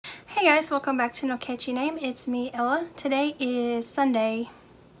Hey guys, welcome back to Nocatchyname. It's me, Ella. Today is Sunday,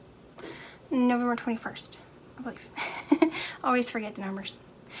 November 21st, I believe. Always forget the numbers.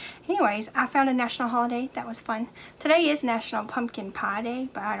 Anyways, I found a national holiday that was fun. Today is National Pumpkin Pie Day,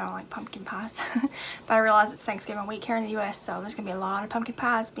 but I don't like pumpkin pies. But I realize it's Thanksgiving week here in the US, so there's going to be a lot of pumpkin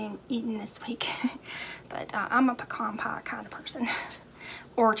pies being eaten this week. But I'm a pecan pie kind of person.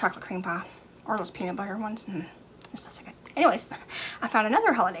 Or chocolate cream pie. Or those peanut butter ones. It's just so good. Anyways, I found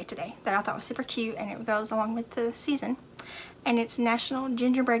another holiday today that I thought was super cute, and it goes along with the season. And it's National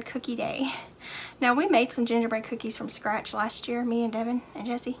Gingerbread Cookie Day. Now, we made some gingerbread cookies from scratch last year, me and Devin and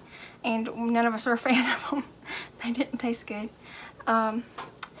Jesse, and none of us were a fan of them. They didn't taste good. I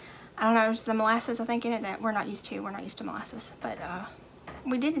don't know, it was the molasses, I think, in it that we're not used to. We're not used to molasses, but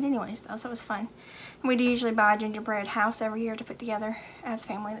we did it anyways, though, so it was fun. And we do usually buy a gingerbread house every year to put together as a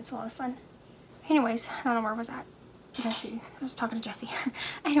family, and it's a lot of fun. Anyways, I don't know where I was at. Jesse, I was talking to Jesse.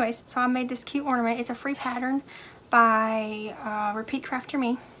 Anyways, so I made this cute ornament. It's a free pattern by Repeat Crafter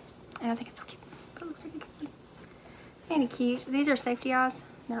Me, and I think it's so cute. But it looks like a cookie. Ain't it cute? These are safety eyes.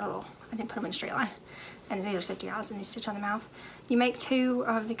 They're little. I didn't put them in a straight line. And these are safety eyes, and they stitch on the mouth. You make two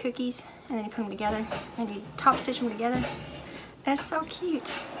of the cookies, and then you put them together, and you top stitch them together. And it's so cute.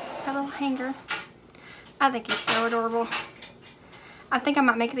 That little hanger. I think it's so adorable. I think I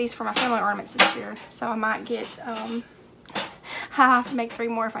might make these for my family ornaments this year, so I might get, I have to make 3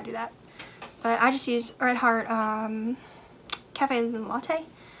 more if I do that. But I just use Red Heart Cafe Latte.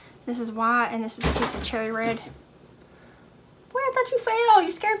 This is white, and this is a piece of cherry red. Boy, I thought you fell.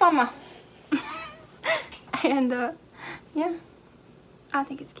 You scared mama. And, yeah, I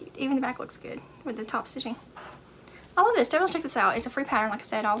think it's cute. Even the back looks good with the top stitching. I love this. Definitely check this out. It's a free pattern, like I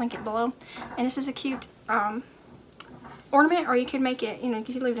said. I'll link it below. And this is a cute, ornament, or you could make it, you know, you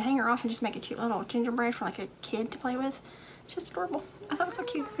could leave the hanger off and just make a cute little gingerbread for like a kid to play with. It's just adorable. I thought it was so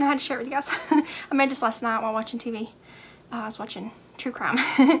cute, and I had to share it with you guys. I made this last night while watching TV. I was watching true crime.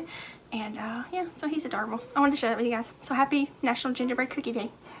 And yeah, so he's adorable. I wanted to share that with you guys. So happy National Gingerbread Cookie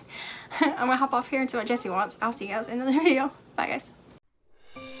Day. I'm gonna hop off here and see what Jesse wants. I'll see you guys in another video. Bye guys.